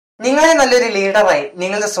നിങ്ങളെ നല്ലൊരു ലീഡറായി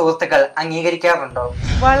നിങ്ങളുടെ സുഹൃത്തുക്കൾ അംഗീകരിക്കാറുണ്ടോ?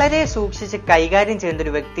 വളരെ സൂക്ഷിച്ച് കൈകാര്യം ചെയ്യുന്ന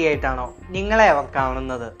ഒരു വ്യക്തിയായിട്ടാണോ നിങ്ങളെ അവർ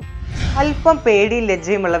കാണുന്നത്? അല്പം പേടിയും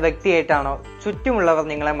ലജ്ജയുമുള്ള വ്യക്തിയായിട്ടാണോ ചുറ്റുമുള്ളവർ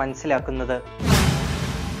നിങ്ങളെ മനസ്സിലാക്കുന്നത്?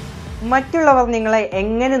 മറ്റുള്ളവർ നിങ്ങളെ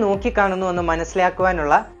എങ്ങനെ നോക്കിക്കാണുന്നു എന്ന്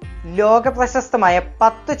മനസ്സിലാക്കുവാനുള്ള ലോക പ്രശസ്തമായ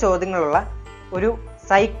 10 ചോദ്യങ്ങളുള്ള ഒരു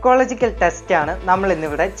സൈക്കോളജിക്കൽ ടെസ്റ്റാണ് നമ്മൾ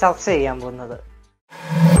ഇന്നിവിടെ ചർച്ച ചെയ്യാൻ പോകുന്നത്.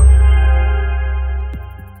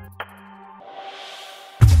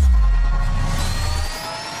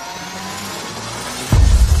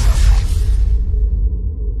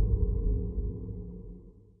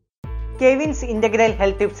 കെവിൻസ് ഇന്റഗ്രൽ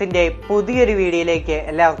ഹെൽത്ത് ടിപ്സിന്റെ പുതിയൊരു വീഡിയോയിലേക്ക്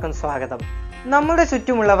എല്ലാവർക്കും സ്വാഗതം. നമ്മുടെ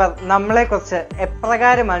ചുറ്റുമുള്ളവർ നമ്മളെക്കുറിച്ച്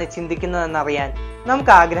എപ്രകാരമാണ് ചിന്തിക്കുന്നതെന്നറിയാൻ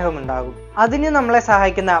നമുക്ക് ആഗ്രഹമുണ്ടാകും. അതിന് നമ്മളെ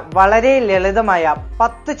സഹായിക്കുന്ന വളരെ ലളിതമായ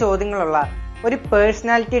 10 ചോദ്യങ്ങളുള്ള ഒരു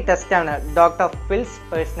പേഴ്സണാലിറ്റി ടെസ്റ്റാണ് ഡോക്ടർ ഫിൽസ്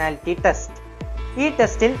പേഴ്സണാലിറ്റി ടെസ്റ്റ്. ഈ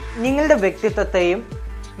ടെസ്റ്റിൽ നിങ്ങളുടെ വ്യക്തിത്വത്തെയും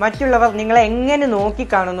മറ്റുള്ളവർ നിങ്ങളെ എങ്ങനെ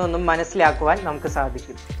നോക്കിക്കാണുന്നു എന്നും മനസ്സിലാക്കുവാൻ നമുക്ക്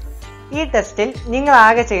സാധിക്കും. ഈ ടെസ്റ്റിൽ നിങ്ങൾ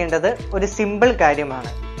ആകെ ചെയ്യേണ്ടത് ഒരു സിമ്പിൾ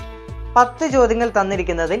കാര്യമാണ്. 10 ചോദ്യങ്ങൾ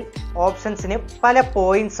തന്നിരിക്കുന്നതിൽ ഓപ്ഷൻസിന് പല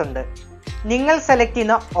പോയിന്റ്സ് ഉണ്ട്. നിങ്ങൾ സെലക്ട്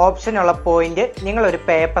ചെയ്യുന്ന ഓപ്ഷനുള്ള പോയിന്റ് നിങ്ങൾ ഒരു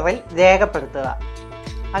പേപ്പറിൽ രേഖപ്പെടുത്തുക.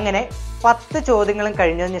 അങ്ങനെ 10 ചോദ്യങ്ങളും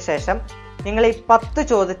കഴിഞ്ഞതിന് ശേഷം നിങ്ങൾ ഈ 10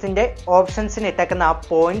 ചോദ്യത്തിന്റെ ഓപ്ഷൻസിന് ഇട്ടേക്കുന്ന ആ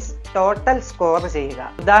പോയിന്റ്സ് ടോട്ടൽ സ്കോർ ചെയ്യുക.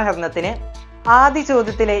 ഉദാഹരണത്തിന് ആദ്യ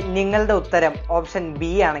ചോദ്യത്തിലെ നിങ്ങളുടെ ഉത്തരം ഓപ്ഷൻ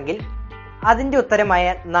ബി ആണെങ്കിൽ അതിന്റെ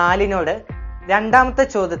ഉത്തരമായ 4 രണ്ടാമത്തെ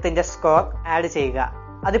ചോദ്യത്തിന്റെ സ്കോർ ആഡ് ചെയ്യുക.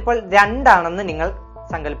 അതിപ്പോൾ 2 ആണെന്ന് നിങ്ങൾ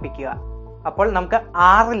സങ്കല്പിക്കുക. അപ്പോൾ നമുക്ക്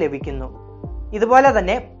 6 ലഭിക്കുന്നു. ഇതുപോലെ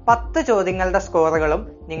തന്നെ 10 ചോദ്യങ്ങളുടെ സ്കോറുകളും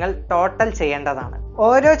നിങ്ങൾ ടോട്ടൽ ചെയ്യേണ്ടതാണ്.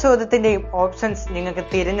 ഓരോ ചോദ്യത്തിന്റെയും ഓപ്ഷൻസ് നിങ്ങൾക്ക്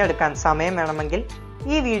തിരഞ്ഞെടുക്കാൻ സമയം വേണമെങ്കിൽ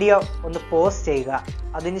ഈ വീഡിയോ ഒന്ന് പോസ് ചെയ്യുക.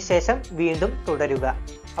 അതിനുശേഷം വീണ്ടും തുടരുക.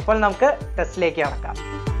 അപ്പോൾ നമുക്ക് ടെസ്റ്റിലേക്ക് കടക്കാം.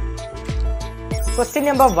 Question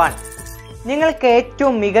number 1. നിങ്ങൾക്ക്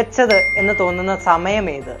ഏറ്റവും മികച്ചത് എന്ന് തോന്നുന്ന സമയം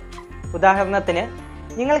ഏത്? ഉദാഹരണത്തിന്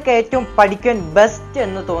നിങ്ങൾക്ക് ഏറ്റവും പഠിക്കാൻ ബെസ്റ്റ്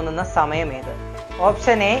എന്ന് തോന്നുന്ന സമയം ഏത്?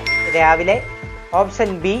 ഓപ്ഷൻ എ രാവിലെ, ഓപ്ഷൻ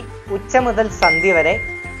ബി ഉച്ച മുതൽ സന്ധ്യ വരെ,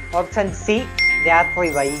 ഓപ്ഷൻ സി രാത്രി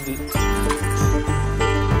വൈകി.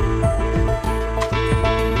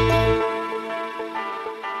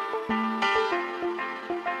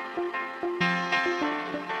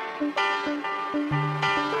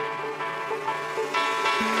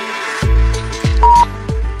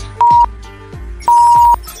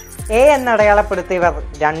 എ എന്നടയാളപ്പെടുത്തിയവർ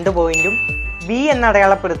 2 പോയിന്റും, ബി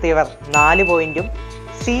എന്നടയാളപ്പെടുത്തിയവർ 4 പോയിന്റും,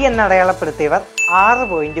 സി എന്നടയാളപ്പെടുത്തിയവർ 6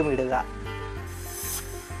 പോയിന്റും ഇടുക.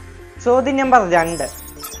 ചോദ്യം നമ്പർ 2.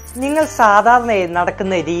 നിങ്ങൾ സാധാരണയായി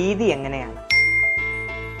നടക്കുന്ന രീതി എങ്ങനെയാണ്?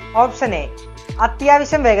 ഓപ്ഷൻ എ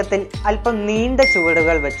അത്യാവശ്യം വേഗത്തിൽ അല്പം നീണ്ട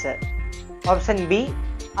ചുവടുകൾ വെച്ച്, ഓപ്ഷൻ ബി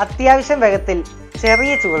അത്യാവശ്യം വേഗത്തിൽ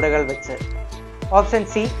ചെറിയ ചുവടുകൾ വെച്ച്, ഓപ്ഷൻ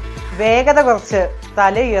സി വേഗത കുറച്ച്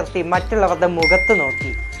തല ഉയർത്തി മറ്റുള്ളവരുടെ മുഖത്ത്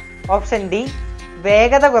നോക്കി, ഓപ്ഷൻ ഡി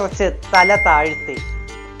വേഗത കുറച്ച് തല താഴ്ത്തി,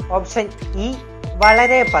 ഓപ്ഷൻ ഇ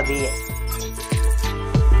വളരെ പതിയെ.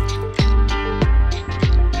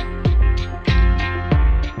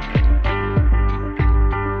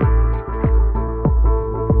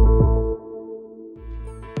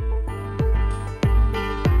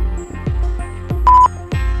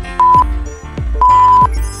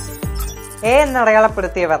 എ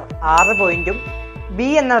എന്നടയാളപ്പെടുത്തിയവർ 6 പോയിന്റും, ബി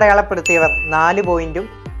എന്നടയാളപ്പെടുത്തിയവർ 4 പോയിന്റും,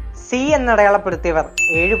 സി എന്നടയാളപ്പെടുത്തിയവർ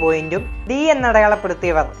 7 പോയിന്റും, ഡി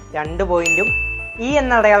എന്നടയാളപ്പെടുത്തിയവർ 2 പോയിന്റും, ഇ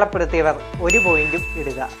എന്നടയാളപ്പെടുത്തിയവർ 1 പോയിന്റും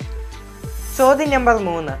ഇടുക. ചോദ്യം നമ്പർ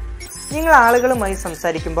 3. നിങ്ങൾ ആളുകളുമായി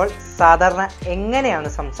സംസാരിക്കുമ്പോൾ സാധാരണ എങ്ങനെയാണ്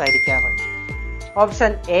സംസാരിക്കാറ്?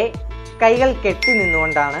 ഓപ്ഷൻ എ കൈകൾ കെട്ടി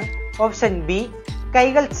നിന്നുകൊണ്ടാണ്, ഓപ്ഷൻ ബി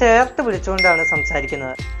കൈകൾ ചേർത്ത് പിടിച്ചുകൊണ്ടാണ്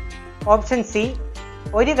സംസാരിക്കുന്നത്, ഓപ്ഷൻ സി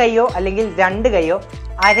 1 കൈയോ അല്ലെങ്കിൽ 2 കൈയോ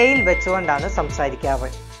അരയിൽ വെച്ചുകൊണ്ടാണ് സംസാരിക്കാറ്,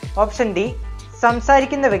 ഓപ്ഷൻ ഡി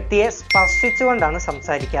സംസാരിക്കുന്ന വ്യക്തിയെ സ്പർശിച്ചുകൊണ്ടാണ്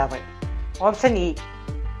സംസാരിക്കാറ്, ഓപ്ഷൻ ഇ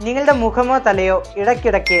നിങ്ങളുടെ മുഖമോ തലയോ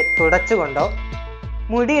ഇടയ്ക്കിടയ്ക്ക് തുടച്ചുകൊണ്ടോ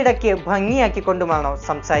മുടിയിടയ്ക്ക് ഭംഗിയാക്കിക്കൊണ്ടുമാണോ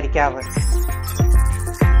സംസാരിക്കാറ്?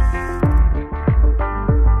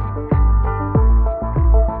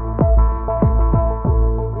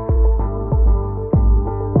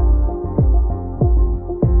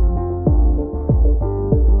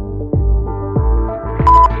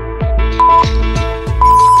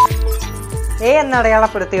 A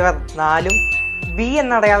എന്നടയാളപ്പെടുത്തിയവർ 4ഉം, B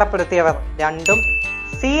എന്നടയാളപ്പെടുത്തിയവർ 2ഉം,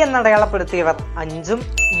 C എന്നടയാളപ്പെടുത്തിയവർ 5ഉം,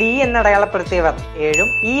 D എന്നടയാളപ്പെടുത്തിയവർ 7ഉം,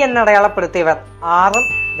 E എന്നടയാളപ്പെടുത്തിയവർ 6ഉം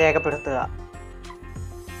രേഖപ്പെടുത്തുക.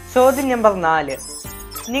 ചോദ്യം നമ്പർ 4.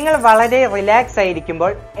 നിങ്ങൾ വളരെ റിലാക്സ്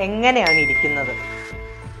ആയിരിക്കുമ്പോൾ എങ്ങനെയാണ് ഇരിക്കുന്നത്?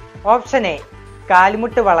 ഓപ്ഷൻ എ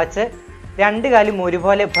കാൽമുട്ട് വളച്ച് 2 കാലും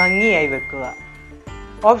ഒരുപോലെ ഭംഗിയായി വെക്കുക,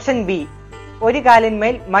 ഓപ്ഷൻ ബി ഒരു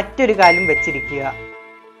കാലിന്മേൽ മറ്റൊരു കാലും വെച്ചിരിക്കുക,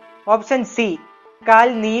 ഓപ്ഷൻ സി കാൽ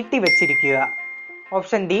നീട്ടി വെച്ചിരിക്കുക.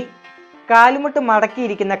 ഓപ്ഷൻ ഡി കാലുമുട്ട്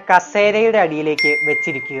മടക്കിയിരിക്കുന്ന കസേരയുടെ അടിയിലേക്ക്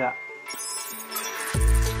വെച്ചിരിക്കുക.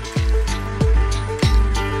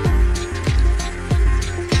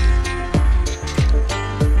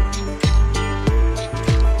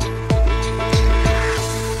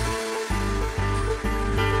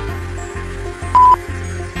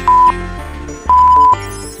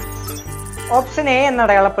 Option A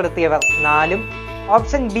എന്നടയാളപ്പെടുത്തിയവർ 4ഉം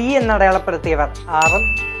option B എന്നടയാളപ്പെടുത്തിയവർ 6ഉം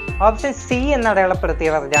option C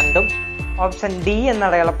എന്നടയാളപ്പെടുത്തിയവർ 2ഉം option D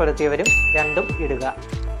എന്നടയാളപ്പെടുത്തിയവരും 2ഉം ഇടുക.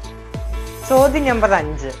 ചോദ്യം നമ്പർ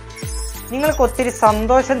 5. നിങ്ങൾക്ക് ഒത്തിരി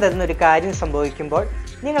സന്തോഷം തരുന്ന ഒരു കാര്യം സംഭവിക്കുമ്പോൾ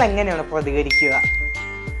നിങ്ങൾ എങ്ങനെയാണ് പ്രതികരിക്കുക?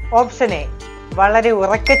 ഓപ്ഷൻ എ വളരെ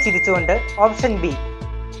ഉറക്കെ ചിരിച്ചുകൊണ്ട്. ഓപ്ഷൻ ബി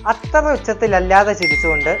അത്ര ഉച്ചത്തിലല്ലാതെ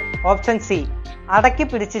ചിരിച്ചുകൊണ്ട്. ഓപ്ഷൻ സി അടക്കി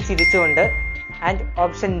പിടിച്ച് ചിരിച്ചുകൊണ്ട്. ആൻഡ്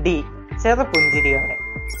ഓപ്ഷൻ ഡി ചെറു പുഞ്ചിരിയോടെ.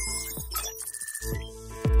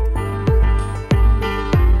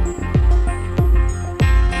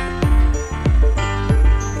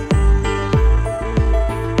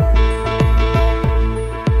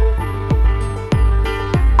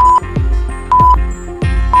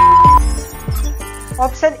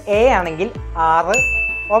 ഓപ്ഷൻ എ ആണെങ്കിൽ 6,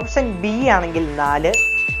 ഓപ്ഷൻ ബി ആണെങ്കിൽ 4,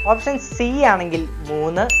 ഓപ്ഷൻ സി ആണെങ്കിൽ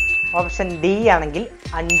 3, ഓപ്ഷൻ ഡി ആണെങ്കിൽ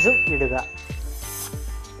 5ഉം ഇടുക.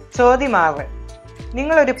 ചോദ്യം 6.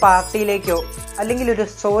 നിങ്ങളൊരു പാർട്ടിയിലേക്കോ അല്ലെങ്കിൽ ഒരു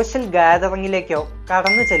സോഷ്യൽ ഗാദറിങ്ങിലേക്കോ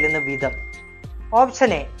കടന്നു ചെല്ലുന്ന വിധം.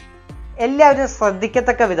 ഓപ്ഷൻ എ എല്ലാവരും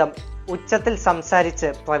ശ്രദ്ധിക്കത്തക്ക വിധം ഉച്ചത്തിൽ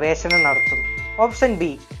സംസാരിച്ച് പ്രവേശനം നടത്തും. ഓപ്ഷൻ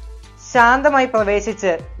ബി ശാന്തമായി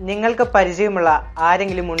പ്രവേശിച്ച് നിങ്ങൾക്ക് പരിചയമുള്ള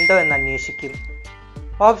ആരെങ്കിലും ഉണ്ടോ എന്ന് അന്വേഷിക്കും.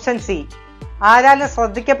 ഓപ്ഷൻ സി ആരാലും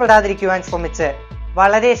ശ്രദ്ധിക്കപ്പെടാതിരിക്കുവാൻ ശ്രമിച്ച്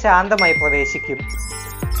വളരെ ശാന്തമായി പ്രവേശിക്കും.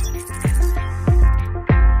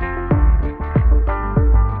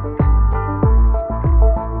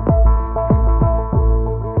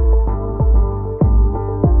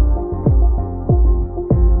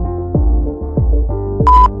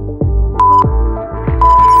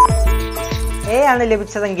 എ ആണ്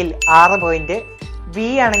ലഭിച്ചതെങ്കിൽ 6 പോയിന്റ്, ബി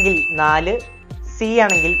ആണെങ്കിൽ 4, സി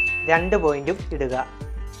ആണെങ്കിൽ 2 പോയിന്റും ഇടുക.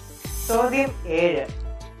 ചോദ്യം 7.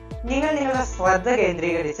 നിങ്ങൾ നിങ്ങളുടെ ശ്രദ്ധ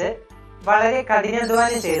കേന്ദ്രീകരിച്ച് വളരെ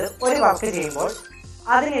കഠിനാധ്വാനം ചെയ്ത് ഒരു വർക്ക് ചെയ്യുമ്പോൾ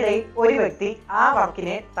അതിനിടയിൽ ഒരു വ്യക്തി ആ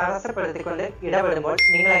വർക്കിനെ തടസ്സപ്പെടുത്തിക്കൊണ്ട് ഇടപെടുമ്പോൾ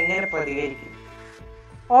നിങ്ങൾ എങ്ങനെ പ്രതികരിക്കും?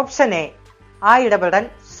 ഓപ്ഷൻ എ ആ ഇടപെടൽ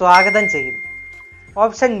സ്വാഗതം ചെയ്യും.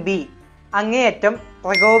 ഓപ്ഷൻ ബി അങ്ങേയറ്റം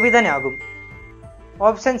പ്രകോപിതനാകും.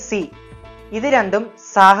 ഓപ്ഷൻ സി ഇത് രണ്ടും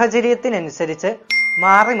സാഹചര്യത്തിനനുസരിച്ച്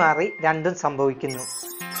മാറി മാറി രണ്ടും സംഭവിക്കുന്നു.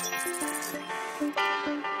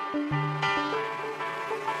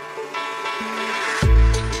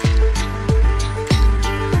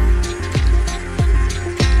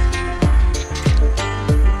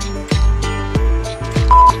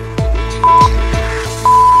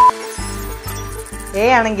 എ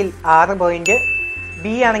ആണെങ്കിൽ 6 പോയിന്റ്,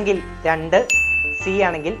 ബി ആണെങ്കിൽ 2, സി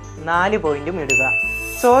ആണെങ്കിൽ 4 പോയിന്റും ഇടുക.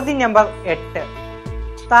 ചോദ്യം നമ്പർ 8.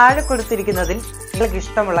 താഴെ കൊടുത്തിരിക്കുന്നതിൽ നിങ്ങൾക്ക്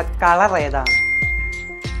ഇഷ്ടമുള്ള കളർ ഏതാണ്?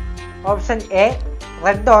 Option A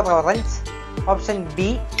red or orange, option B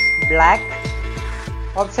black,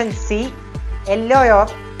 option C yellow or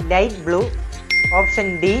light blue, option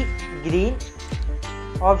D green,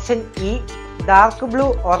 option E dark blue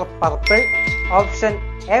or purple, option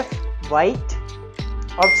F white,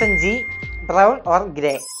 option G brown or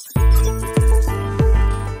grey.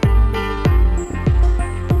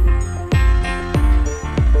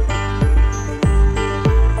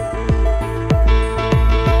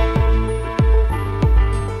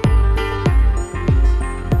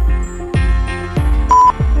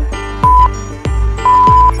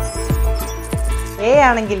 A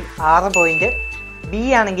ആണെങ്കിൽ 6 point, B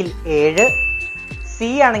ആണെങ്കിൽ 7, C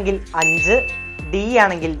ആണെങ്കിൽ 5, D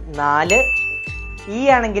ആണെങ്കിൽ 4, E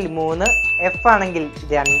ആണെങ്കിൽ 3, F ആണെങ്കിൽ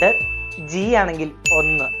 2, G ആണെങ്കിൽ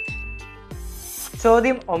 1.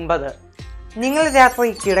 ചോദ്യം 9. നിങ്ങൾ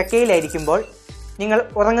രാത്രി കിടക്കയിലായിരിക്കുമ്പോൾ നിങ്ങൾ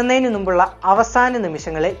ഉറങ്ങുന്നതിന് മുമ്പുള്ള അവസാന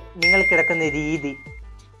നിമിഷങ്ങളിൽ നിങ്ങൾ കിടക്കുന്ന രീതി.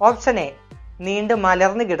 ഓപ്ഷൻ എ നീണ്ട്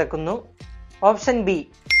മലർന്നു കിടക്കുന്നു, ഓപ്ഷൻ ബി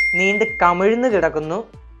നീണ്ട് കമിഴ്ന്നു കിടക്കുന്നു,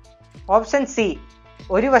 ഓപ്ഷൻ സി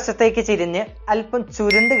ഒരു വശത്തേക്ക് ചിരിഞ്ഞ് അല്പം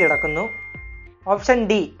ചുരുണ്ട് കിടക്കുന്നു, ഓപ്ഷൻ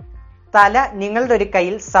ഡി തല നിങ്ങളുടെ ഒരു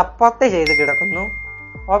കയ്യിൽ സപ്പോർട്ട് ചെയ്ത് കിടക്കുന്നു,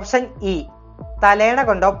 ഓപ്ഷൻ ഇ തലേണ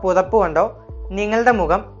കൊണ്ടോ പുതപ്പ് കൊണ്ടോ നിങ്ങളുടെ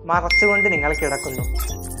മുഖം മറച്ചുകൊണ്ട് നിങ്ങൾ കിടക്കുന്നു.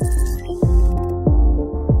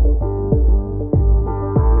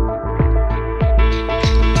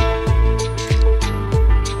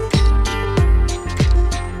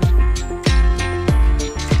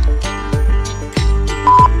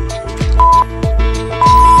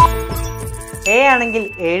 എ ആണെങ്കിൽ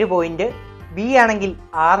 7 പോയിന്റ്, ബി ആണെങ്കിൽ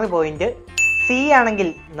 6 പോയിന്റ്, സി ആണെങ്കിൽ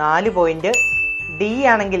 4 പോയിന്റ്, ഡി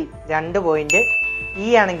ആണെങ്കിൽ 2 പോയിന്റ്, ഇ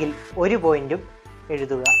ആണെങ്കിൽ 1 പോയിന്റും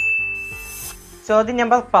എഴുതുക. ചോദ്യം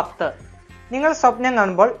നമ്പർ 10. നിങ്ങൾ സ്വപ്നം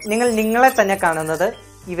കാണുമ്പോൾ നിങ്ങൾ നിങ്ങളെ തന്നെ കാണുന്നത്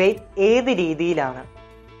ഇവയിൽ ഏത് രീതിയിലാണ്?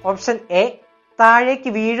 ഓപ്ഷൻ എ, താഴേക്ക്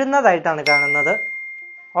വീഴുന്നതായിട്ടാണ് കാണുന്നത്.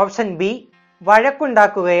 Option B,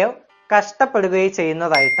 വഴക്കുണ്ടാക്കുകയോ കഷ്ടപ്പെടുകയോ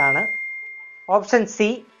ചെയ്യുന്നതായിട്ടാണ്. ഓപ്ഷൻ സി,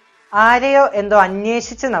 ആരെയോ എന്തോ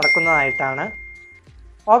അന്വേഷിച്ച് നടക്കുന്നതായിട്ടാണ്.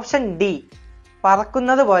 ഓപ്ഷൻ ഡി,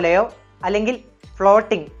 പറക്കുന്നത് പോലെയോ അല്ലെങ്കിൽ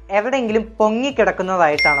ഫ്ലോട്ടിംഗ്, എവിടെയെങ്കിലും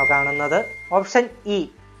പൊങ്ങിക്കിടക്കുന്നതായിട്ടാണോ കാണുന്നത്. ഓപ്ഷൻ ഇ,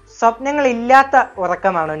 സ്വപ്നങ്ങളില്ലാത്ത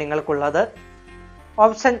ഉറക്കമാണോ നിങ്ങൾക്കുള്ളത്.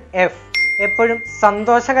 ഓപ്ഷൻ എഫ്, എപ്പോഴും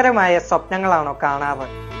സന്തോഷകരമായ സ്വപ്നങ്ങളാണോ കാണാറ്.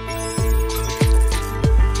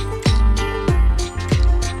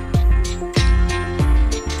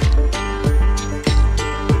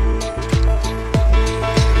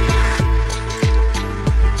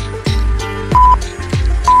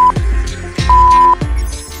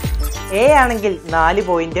 എ ആണെങ്കിൽ 4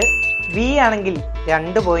 പോയിന്റ്, ബി ആണെങ്കിൽ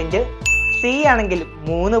 2 പോയിന്റ്, സി ആണെങ്കിൽ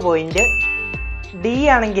 3 പോയിന്റ്, ഡി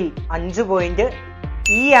ആണെങ്കിൽ 5 പോയിന്റ്,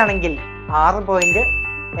 ഇ ആണെങ്കിൽ 6 പോയിന്റ്,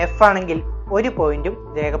 എഫ് ആണെങ്കിൽ 1 പോയിന്റും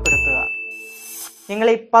രേഖപ്പെടുത്തുക. നിങ്ങൾ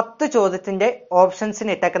ഈ 10 ചോദ്യത്തിന്റെ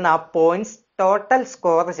ഓപ്ഷൻസിന് ഇട്ടേക്കുന്ന ആ പോയിന്റ്സ് ടോട്ടൽ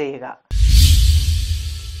സ്കോർ ചെയ്യുക.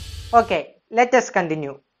 Okay, let us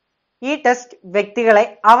continue. ഈ ടെസ്റ്റ് വ്യക്തികളെ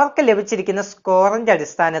അവർക്ക് ലഭിച്ചിരിക്കുന്ന സ്കോറിന്റെ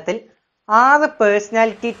അടിസ്ഥാനത്തിൽ 6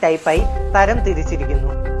 പേഴ്സണാലിറ്റി ടൈപ്പായി തരം തിരിച്ചിരിക്കുന്നു.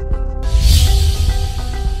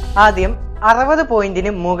 ആദ്യം 60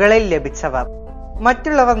 പോയിന്റിന് മുകളിൽ ലഭിച്ചവർ.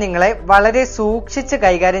 മറ്റുള്ളവർ നിങ്ങളെ വളരെ സൂക്ഷിച്ച്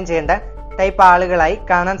കൈകാര്യം ചെയ്യേണ്ട ടൈപ്പ് ആളുകളായി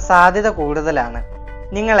കാണാൻ സാധ്യത കൂടുതലാണ്.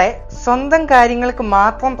 നിങ്ങളെ സ്വന്തം കാര്യങ്ങൾക്ക്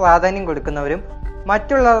മാത്രം പ്രാധാന്യം കൊടുക്കുന്നവരും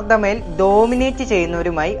മറ്റുള്ളവരുടെ മേൽ ഡോമിനേറ്റ്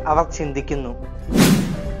ചെയ്യുന്നവരുമായി അവർ ചിന്തിക്കുന്നു.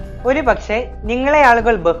 ഒരു പക്ഷേ നിങ്ങളെ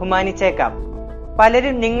ആളുകൾ ബഹുമാനിച്ചേക്കാം.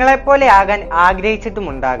 പലരും നിങ്ങളെപ്പോലെ ആകാൻ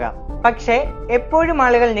ആഗ്രഹിച്ചിട്ടുമുണ്ടാകാം. പക്ഷേ എപ്പോഴും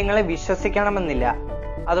ആളുകൾ നിങ്ങളെ വിശ്വസിക്കണമെന്നില്ല.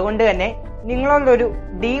 അതുകൊണ്ട് തന്നെ നിങ്ങളോടൊരു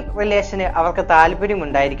ഡീപ്പ് റിലേഷന് അവർക്ക്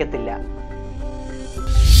താല്പര്യമുണ്ടായിരിക്കത്തില്ല.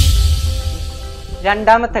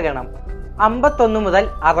 രണ്ടാമത്തെ ഗണം 51 മുതൽ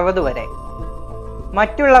 60 വരെ.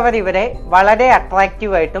 മറ്റുള്ളവർ ഇവരെ വളരെ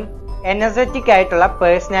അട്രാക്റ്റീവായിട്ടും എനർജറ്റിക് ആയിട്ടുള്ള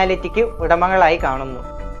പേഴ്സണാലിറ്റിക്ക് ഉടമകളായി കാണുന്നു.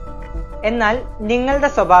 എന്നാൽ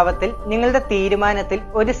നിങ്ങളുടെ സ്വഭാവത്തിൽ, നിങ്ങളുടെ തീരുമാനത്തിൽ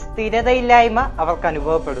ഒരു സ്ഥിരതയില്ലായ്മ അവർക്ക്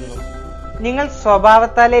അനുഭവപ്പെടുന്നു. നിങ്ങൾ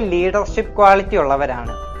സ്വഭാവത്താലെ ലീഡർഷിപ്പ് ക്വാളിറ്റി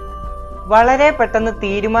ഉള്ളവരാണ്. വളരെ പെട്ടെന്ന്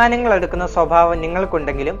തീരുമാനങ്ങൾ എടുക്കുന്ന സ്വഭാവം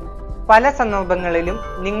നിങ്ങൾക്കുണ്ടെങ്കിലും പല സന്ദർഭങ്ങളിലും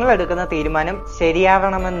നിങ്ങൾ എടുക്കുന്ന തീരുമാനം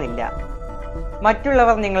ശരിയാവണമെന്നില്ല.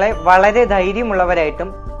 മറ്റുള്ളവർ നിങ്ങളെ വളരെ ധൈര്യമുള്ളവരായിട്ടും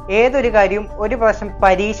ഏതൊരു കാര്യവും ഒരു പ്രാവശ്യം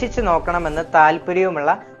പരീക്ഷിച്ചു നോക്കണമെന്ന്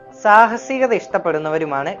താല്പര്യവുമുള്ള സാഹസികത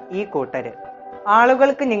ഇഷ്ടപ്പെടുന്നവരുമാണ് ഈ കൂട്ടര്.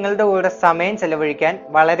 ആളുകൾക്ക് നിങ്ങളുടെ കൂടെ സമയം ചെലവഴിക്കാൻ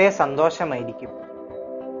വളരെ സന്തോഷമായിരിക്കും.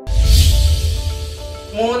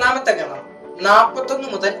 മൂന്നാമത്തെ ഗണം 41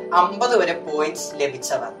 മുതൽ 50 വരെ പോയിന്റ്സ്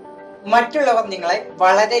ലഭിച്ചവർ. മറ്റുള്ളവർ നിങ്ങളെ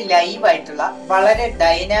വളരെ ലൈവ് ആയിട്ടുള്ള, വളരെ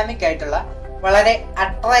ഡൈനാമിക് ആയിട്ടുള്ള, വളരെ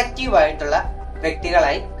അട്രാക്റ്റീവ് ആയിട്ടുള്ള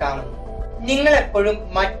വ്യക്തികളായി കാണുന്നു. നിങ്ങൾ എപ്പോഴും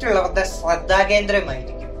മറ്റുള്ളവരുടെ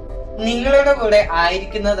ശ്രദ്ധാകേന്ദ്രമായിരിക്കും. നിങ്ങളുടെ കൂടെ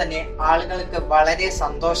ആയിരിക്കുന്നത് തന്നെ ആളുകൾക്ക് വളരെ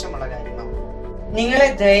സന്തോഷമുള്ള കാര്യമാണ്. നിങ്ങളെ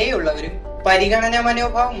ദയയുള്ളവരും പരിഗണന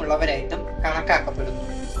മനോഭാവമുള്ളവരായിട്ടും കണക്കാക്കപ്പെടുന്നു.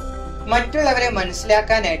 മറ്റുള്ളവരെ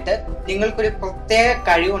മനസ്സിലാക്കാനായിട്ട് നിങ്ങൾക്കൊരു പ്രത്യേക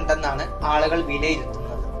കഴിവുണ്ടെന്നാണ് ആളുകൾ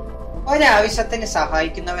വിലയിരുത്തുന്നത്. ഒരാവശ്യത്തിന്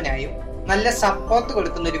സഹായിക്കുന്നവനായും നല്ല സപ്പോർട്ട്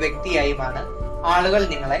കൊടുക്കുന്ന ഒരു വ്യക്തിയായുമാണ് ആളുകൾ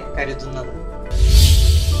നിങ്ങളെ കരുതുന്നത്.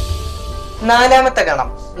 നാലാമത്തെ ഗണം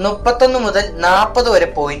 31 മുതൽ 40 വരെ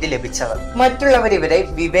പോയിന്റ് ലഭിച്ചവർ. മറ്റുള്ളവർ ഇവരെ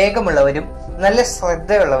വിവേകമുള്ളവരും നല്ല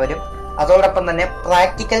ശ്രദ്ധയുള്ളവരും അതോടൊപ്പം തന്നെ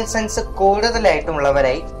പ്രാക്ടിക്കൽ സെൻസ്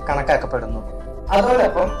കൂടുതലായിട്ടുമുള്ളവരായി കണക്കാക്കപ്പെടുന്നു.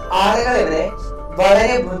 അതോടൊപ്പം ആളുകൾ ഇവരെ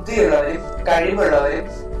വളരെ ബുദ്ധിയുള്ളവരും കഴിവുള്ളവരും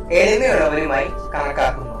എളിമയുള്ളവരുമായി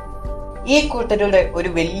കണക്കാക്കുന്നു. ഈ കൂട്ടരുടെ ഒരു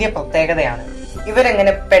വലിയ പ്രത്യേകതയാണ്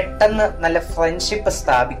ഇവരെങ്ങനെ പെട്ടെന്ന് നല്ല ഫ്രണ്ട്ഷിപ്പ്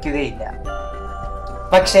സ്ഥാപിക്കുകയില്ല.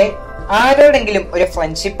 പക്ഷെ ആരോടെങ്കിലും ഒരു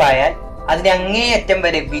ഫ്രണ്ട്ഷിപ്പ് ആയാൽ അതിന് അങ്ങേയറ്റം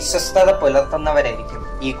വരെ വിശ്വസ്തത പുലർത്തുന്നവരായിരിക്കും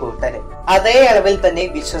ഈ കൂട്ടര്. അതേ അളവിൽ തന്നെ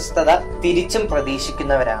വിശ്വസ്തത തിരിച്ചും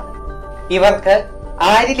പ്രതീക്ഷിക്കുന്നവരാണ്. ഇവർക്ക്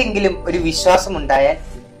ആരിലെങ്കിലും ഒരു വിശ്വാസം ഉണ്ടായാൽ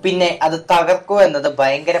പിന്നെ അത് തകർക്കുക എന്നത്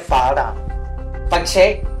ഭയങ്കര പാടാണ്. പക്ഷെ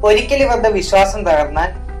ഒരിക്കൽ ഇവരുടെ വിശ്വാസം തകർന്നാൽ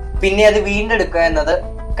പിന്നെ അത് വീണ്ടെടുക്കുക എന്നത്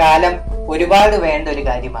കാലം ഒരുപാട് വേണ്ട ഒരു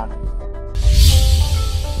കാര്യമാണ്.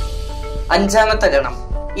 അഞ്ചാമത്തെ ഗണം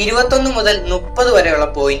 21 മുതൽ 30 വരെയുള്ള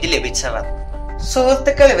പോയിന്റ് ലഭിച്ചവർ.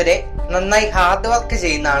 സുഹൃത്തുക്കൾ ഇവരെ നന്നായി ഹാർഡ് വർക്ക്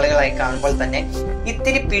ചെയ്യുന്ന ആളുകളായി കാണുമ്പോൾ തന്നെ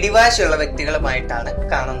ഇത്തിരി പിടിവാശിയുള്ള വ്യക്തികളുമായിട്ടാണ്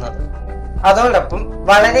കാണുന്നത്. അതോടൊപ്പം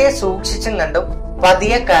വളരെ സൂക്ഷിച്ചും കണ്ടും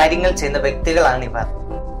പതിയെ കാര്യങ്ങൾ ചെയ്യുന്ന വ്യക്തികളാണ് ഇവർ.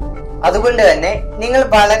 അതുകൊണ്ട് തന്നെ നിങ്ങൾ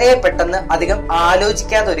വളരെ പെട്ടെന്ന് അധികം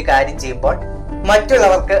ആലോചിക്കാതെ ഒരു കാര്യം ചെയ്യുമ്പോൾ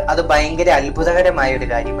മറ്റുള്ളവർക്ക് അത് ഭയങ്കര അത്ഭുതകരമായ ഒരു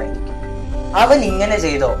കാര്യമായിരിക്കും. അവൻ ഇങ്ങനെ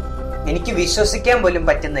ചെയ്തോ, എനിക്ക് വിശ്വസിക്കാൻ പോലും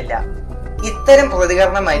പറ്റുന്നില്ല. ഇത്തരം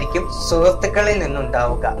പ്രതികരണമായിരിക്കും സുഹൃത്തുക്കളിൽ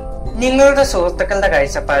നിന്നുണ്ടാവുക. നിങ്ങളുടെ സുഹൃത്തുക്കളുടെ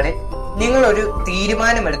കാഴ്ചപ്പാടിൽ നിങ്ങൾ ഒരു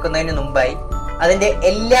തീരുമാനമെടുക്കുന്നതിന് മുമ്പായി അതിന്റെ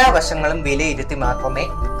എല്ലാ വശങ്ങളും വിലയിരുത്തി മാത്രമേ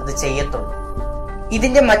അത് ചെയ്യത്തുള്ളൂ.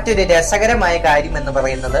 ഇതിന്റെ മറ്റൊരു രസകരമായ കാര്യം എന്ന്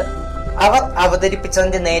പറയുന്നത് അവർ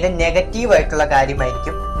അവതരിപ്പിച്ചതിന്റെ നേരെ നെഗറ്റീവായിട്ടുള്ള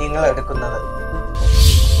കാര്യമായിരിക്കും നിങ്ങൾ എടുക്കുന്നത്.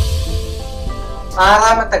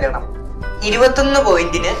 6ാമത്തെ ഗണം 21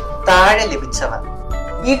 പോയിന്റിന് താഴെ ലഭിച്ചവർ.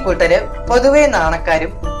 ഈ കൂട്ടര് പൊതുവെ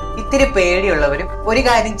നാണക്കാരും ഇത്തിരി പേടിയുള്ളവരും ഒരു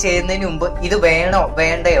കാര്യം ചെയ്യുന്നതിന് മുമ്പ് ഇത് വേണോ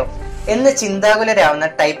വേണ്ടയോ എന്ന് ചിന്താകുലരാവുന്ന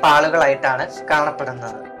ടൈപ്പ് ആളുകളായിട്ടാണ്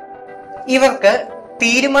കാണപ്പെടുന്നത്. ഇവർക്ക്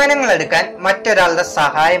തീരുമാനങ്ങൾ എടുക്കാൻ മറ്റൊരാളുടെ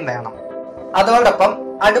സഹായം വേണം. അതോടൊപ്പം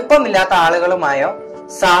അടുപ്പമില്ലാത്ത ആളുകളുമായോ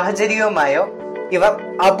സാഹചര്യവുമായോ ഇവർ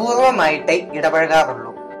അപൂർവമായിട്ടേ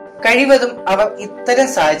ഇടപഴകാറുള്ളൂ. കഴിവതും അവർ ഇത്തരം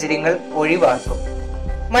സാഹചര്യങ്ങൾ ഒഴിവാക്കും.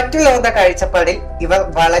 മറ്റുള്ളവരുടെ കാഴ്ചപ്പാടിൽ ഇവർ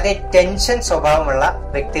വളരെ ടെൻഷൻ സ്വഭാവമുള്ള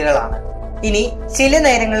വ്യക്തികളാണ്. ഇനി ചില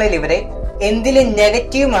നേരങ്ങളിൽ ഇവരെ എന്തിലും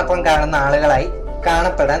നെഗറ്റീവ് മാത്രം കാണുന്ന ആളുകളായി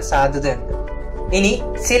കാണപ്പെടാൻ സാധ്യതയുണ്ട്. ഇനി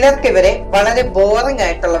ചിലർക്ക് ഇവരെ വളരെ ബോറിംഗ്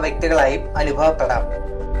ആയിട്ടുള്ള വ്യക്തികളായും അനുഭവപ്പെടാം.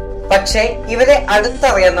 പക്ഷെ ഇവരെ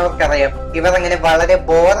അടുത്തറിയാവുന്നവർക്കറിയാം ഇവർ അങ്ങനെ വളരെ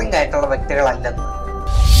ബോറിംഗ് ആയിട്ടുള്ള വ്യക്തികളല്ലെന്ന്.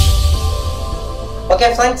 ഓക്കെ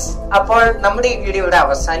ഫ്രണ്ട്സ്, അപ്പോൾ നമ്മുടെ ഈ വീഡിയോ ഇവിടെ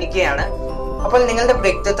അവസാനിക്കുകയാണ്. അപ്പോൾ നിങ്ങളുടെ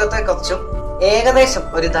വ്യക്തിത്വത്തെ കുറിച്ചും ഏകദേശം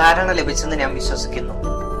ഒരു ധാരണ ലഭിച്ചെന്ന് ഞാൻ വിശ്വസിക്കുന്നു.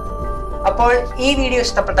 അപ്പോൾ ഈ വീഡിയോ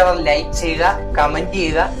ഇഷ്ടപ്പെട്ടവർ ലൈക്ക് ചെയ്യുക, കമന്റ്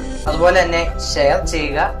ചെയ്യുക, അതുപോലെ തന്നെ ഷെയർ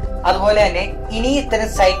ചെയ്യുക. അതുപോലെ തന്നെ ഇനി ഇത്തരം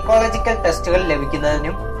സൈക്കോളജിക്കൽ ടെസ്റ്റുകൾ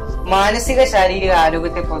ലഭിക്കുന്നതിനും മാനസിക ശാരീരിക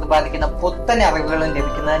ആരോഗ്യത്തെ പ്രതിപാദിക്കുന്ന പുത്തൻ അറിവുകളും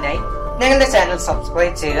ലഭിക്കുന്നതിനായി ഞങ്ങളുടെ ചാനൽ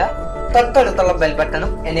സബ്സ്ക്രൈബ് ചെയ്യുക. തൊട്ടടുത്തുള്ള ബെൽ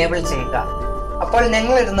ബട്ടണും എനേബിൾ ചെയ്യുക. അപ്പോൾ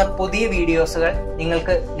ഞങ്ങൾ ഇടുന്ന പുതിയ വീഡിയോസുകൾ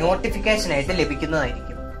നിങ്ങൾക്ക് നോട്ടിഫിക്കേഷൻ ആയിട്ട്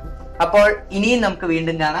ലഭിക്കുന്നതായിരിക്കും. അപ്പോൾ ഇനിയും നമുക്ക്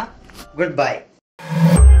വീണ്ടും കാണാം. Good bye.